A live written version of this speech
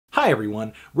Hi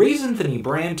everyone, Anthony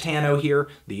Brantano here,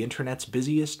 the internet's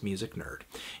busiest music nerd,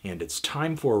 and it's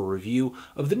time for a review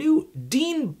of the new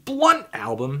Dean Blunt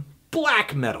album,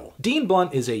 Black Metal. Dean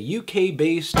Blunt is a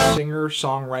UK-based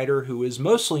singer-songwriter who is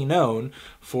mostly known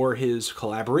for his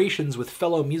collaborations with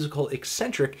fellow musical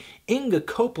eccentric Inga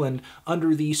Copeland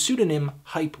under the pseudonym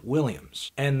Hype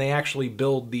Williams. And they actually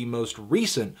build the most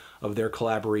recent of their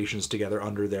collaborations together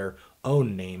under their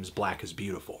own names, Black is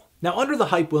Beautiful. Now, under the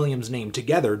Hype Williams name,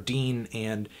 together, Dean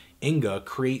and Inga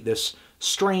create this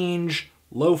strange,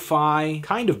 lo-fi,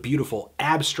 kind of beautiful,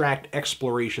 abstract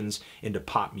explorations into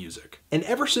pop music. And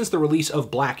ever since the release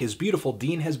of Black is Beautiful,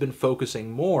 Dean has been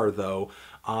focusing more, though,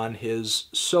 on his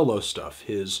solo stuff,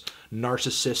 his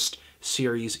Narcissist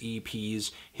series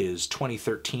EPs, his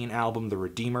 2013 album, The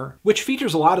Redeemer, which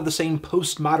features a lot of the same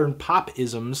postmodern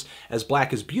pop-isms as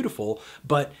Black is Beautiful,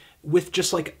 but with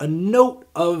just like a note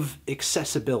of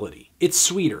accessibility. It's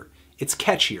sweeter, it's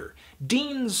catchier.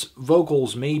 Dean's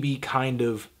vocals may be kind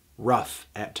of rough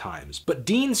at times, but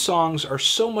Dean's songs are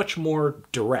so much more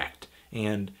direct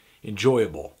and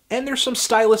enjoyable. And there's some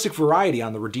stylistic variety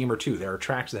on The Redeemer too. There are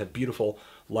tracks that have beautiful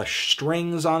lush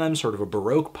strings on them, sort of a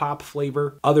Baroque pop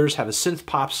flavor. Others have a synth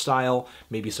pop style,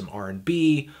 maybe some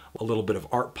R&B, a little bit of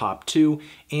art pop too.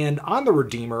 And on The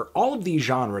Redeemer, all of these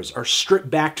genres are stripped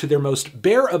back to their most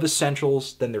bare of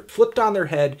essentials, then they're flipped on their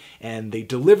head, and they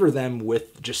deliver them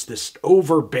with just this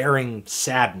overbearing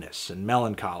sadness and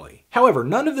melancholy. However,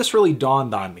 none of this really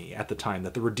dawned on me at the time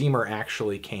that The Redeemer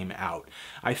actually came out.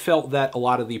 I felt that a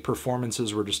lot of the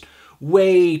performances were just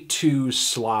way too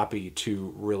sloppy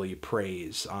to really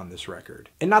praise on this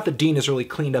record. And not that Dean has really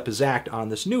cleaned up his act on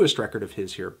this newest record of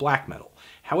his here, Black Metal.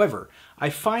 However, I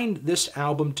find this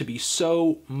album to be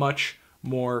so much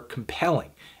more compelling,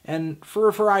 and for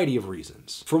a variety of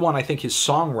reasons. For one, I think his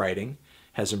songwriting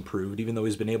has improved, even though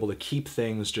he's been able to keep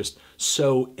things just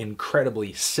so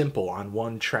incredibly simple on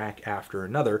one track after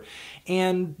another.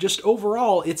 And just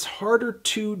overall, it's harder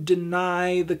to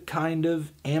deny the kind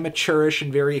of amateurish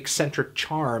and very eccentric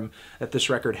charm that this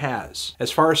record has.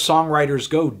 As far as songwriters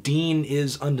go, Dean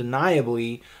is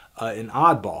undeniably an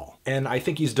oddball. And I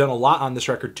think he's done a lot on this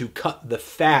record to cut the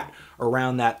fat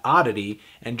around that oddity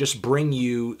and just bring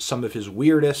you some of his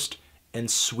weirdest and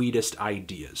sweetest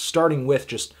ideas, starting with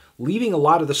just leaving a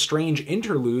lot of the strange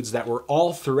interludes that were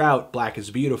all throughout Black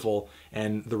is Beautiful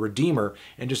and The Redeemer,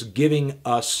 and just giving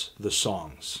us the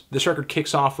songs. This record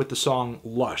kicks off with the song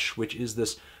Lush, which is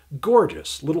this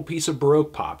gorgeous little piece of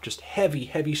Baroque pop, just heavy,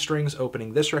 heavy strings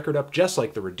opening this record up just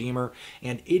like The Redeemer,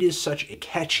 and it is such a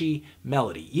catchy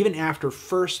melody. Even after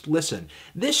first listen,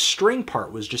 this string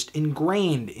part was just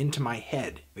ingrained into my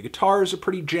head. The guitars are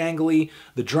pretty jangly,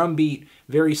 the drum beat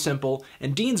very simple,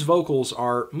 and Dean's vocals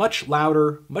are much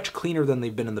louder, much cleaner than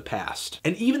they've been in the past.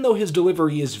 And even though his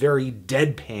delivery is very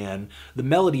deadpan, the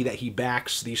melody that he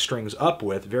backs these strings up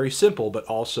with, very simple, but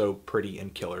also pretty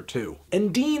and killer too.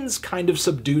 And Dean's kind of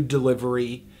subdued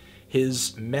delivery,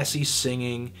 his messy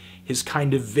singing, his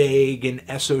kind of vague and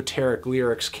esoteric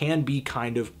lyrics can be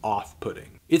kind of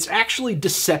off-putting. It's actually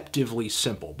deceptively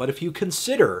simple, but if you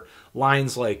consider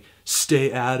lines like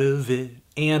 "stay out of it"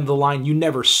 and the line "you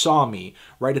never saw me"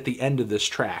 right at the end of this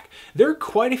track, there are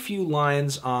quite a few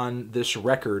lines on this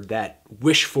record that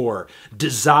wish for,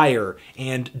 desire,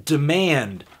 and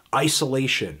demand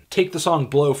isolation. Take the song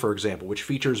Blow, for example, which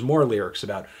features more lyrics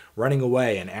about running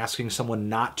away and asking someone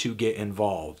not to get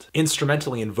involved.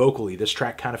 Instrumentally and vocally, this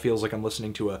track kind of feels like I'm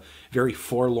listening to a very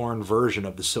forlorn version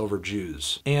of the Silver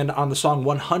Jews. And on the song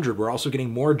 100, we're also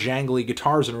getting more jangly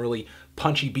guitars and a really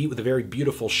punchy beat with a very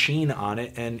beautiful sheen on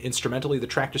it, and instrumentally the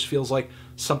track just feels like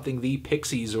something the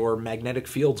Pixies or Magnetic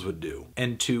Fields would do.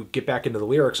 And to get back into the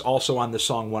lyrics, also on the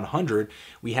song 100,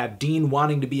 we have Dean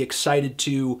wanting to be excited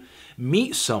to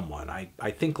meet someone,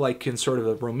 I think like in sort of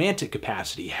a romantic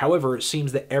capacity. However, it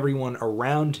seems that everyone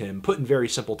around him, put in very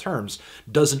simple terms,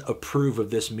 doesn't approve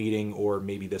of this meeting or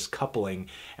maybe this coupling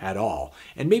at all.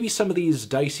 And maybe some of these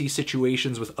dicey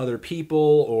situations with other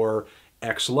people or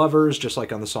ex-lovers, just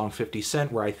like on the song 50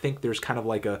 Cent, where I think there's kind of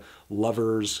like a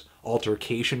lover's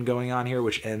altercation going on here,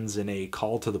 which ends in a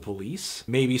call to the police.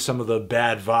 Maybe some of the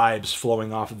bad vibes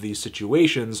flowing off of these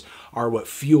situations are what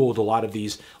fueled a lot of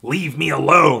these "leave me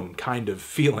alone" kind of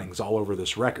feelings all over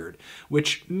this record,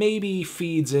 which maybe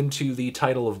feeds into the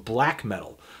title of Black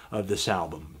Metal of this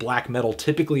album. Black metal,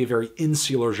 typically a very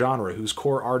insular genre whose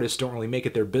core artists don't really make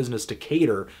it their business to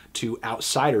cater to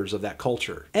outsiders of that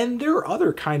culture. And there are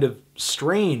other kind of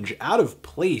strange, out of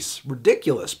place,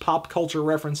 ridiculous pop culture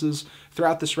references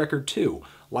throughout this record too,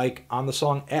 like on the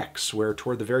song X, where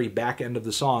toward the very back end of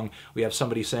the song, we have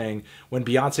somebody saying, when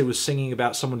Beyonce was singing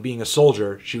about someone being a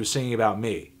soldier, she was singing about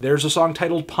me. There's a song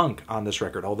titled Punk on this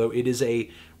record, although it is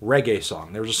a reggae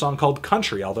song. There's a song called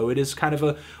Country, although it is kind of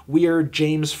a weird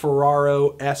James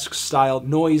Ferraro-esque style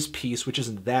noise piece, which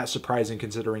isn't that surprising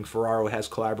considering Ferraro has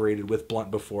collaborated with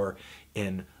Blunt before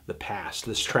in the past.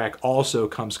 This track also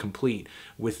comes complete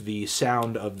with the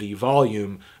sound of the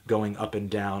volume going up and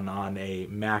down on a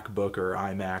MacBook or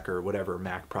iMac or whatever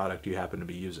Mac product you happen to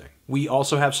be using. We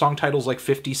also have song titles like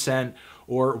 50 Cent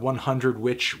or 100,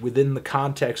 which within the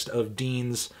context of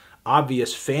Dean's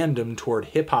obvious fandom toward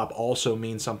hip-hop also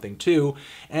means something too,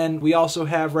 and we also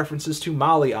have references to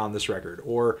Molly on this record,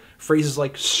 or phrases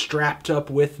like strapped up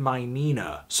with my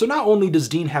Nina. So not only does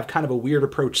Dean have kind of a weird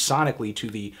approach sonically to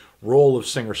the role of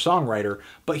singer-songwriter,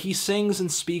 but he sings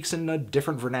and speaks in a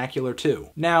different vernacular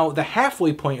too. Now, the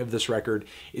halfway point of this record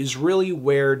is really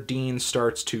where Dean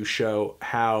starts to show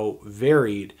how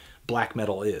varied black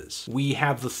metal is. We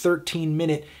have the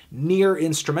 13-minute near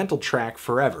instrumental track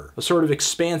Forever, a sort of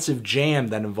expansive jam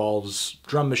that involves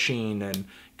drum machine and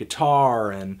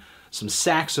guitar and some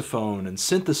saxophone and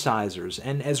synthesizers,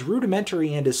 and as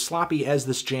rudimentary and as sloppy as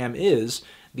this jam is,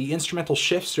 the instrumental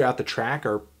shifts throughout the track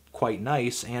are quite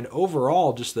nice, and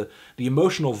overall just the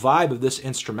emotional vibe of this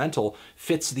instrumental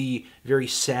fits the very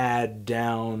sad,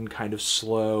 down, kind of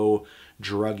slow,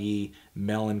 druggy,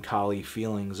 melancholy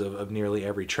feelings of nearly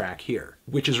every track here,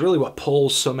 which is really what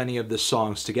pulls so many of the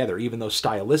songs together, even though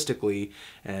stylistically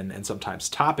and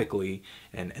sometimes topically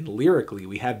and lyrically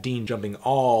we have Dean jumping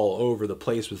all over the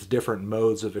place with different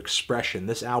modes of expression.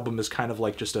 This album is kind of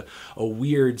like just a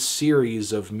weird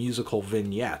series of musical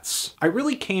vignettes. I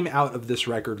really came out of this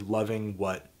record loving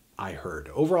what I heard.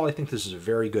 Overall, I think this is a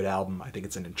very good album. I think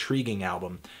it's an intriguing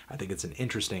album. I think it's an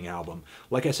interesting album.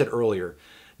 Like I said earlier,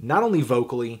 not only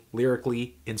vocally,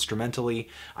 lyrically, instrumentally,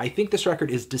 I think this record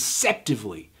is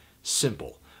deceptively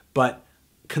simple, but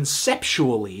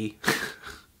conceptually,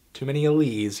 too many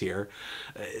Lees here,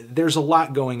 there's a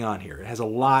lot going on here. It has a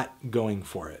lot going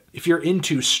for it. If you're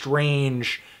into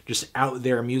strange, just out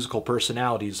there musical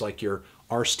personalities like your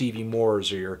R. Stevie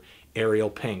Moores or your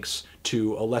Ariel Pinks,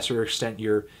 to a lesser extent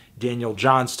your Daniel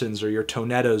Johnstons or your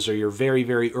Tonettas or your very,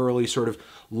 very early sort of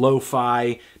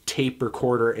lo-fi tape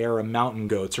recorder era Mountain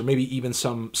Goats, or maybe even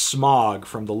some Smog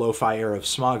from the lo-fi era of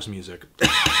Smog's music.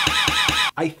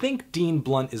 I think Dean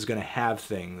Blunt is going to have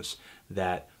things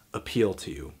that appeal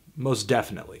to you. Most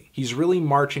definitely. He's really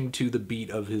marching to the beat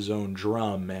of his own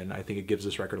drum, and I think it gives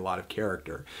this record a lot of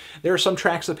character. There are some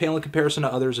tracks that pale in comparison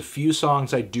to others. A few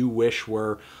songs I do wish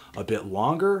were a bit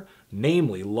longer,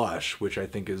 namely Lush, which I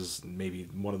think is maybe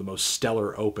one of the most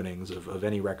stellar openings of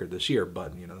any record this year,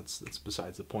 but you know, that's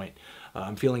besides the point.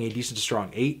 I'm feeling a decent to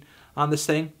strong 8 on this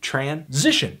thing.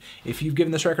 Transition. If you've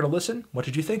given this record a listen, what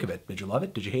did you think of it? Did you love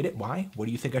it? Did you hate it? Why? What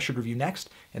do you think I should review next?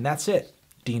 And that's it.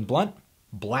 Dean Blunt,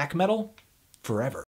 black metal, forever.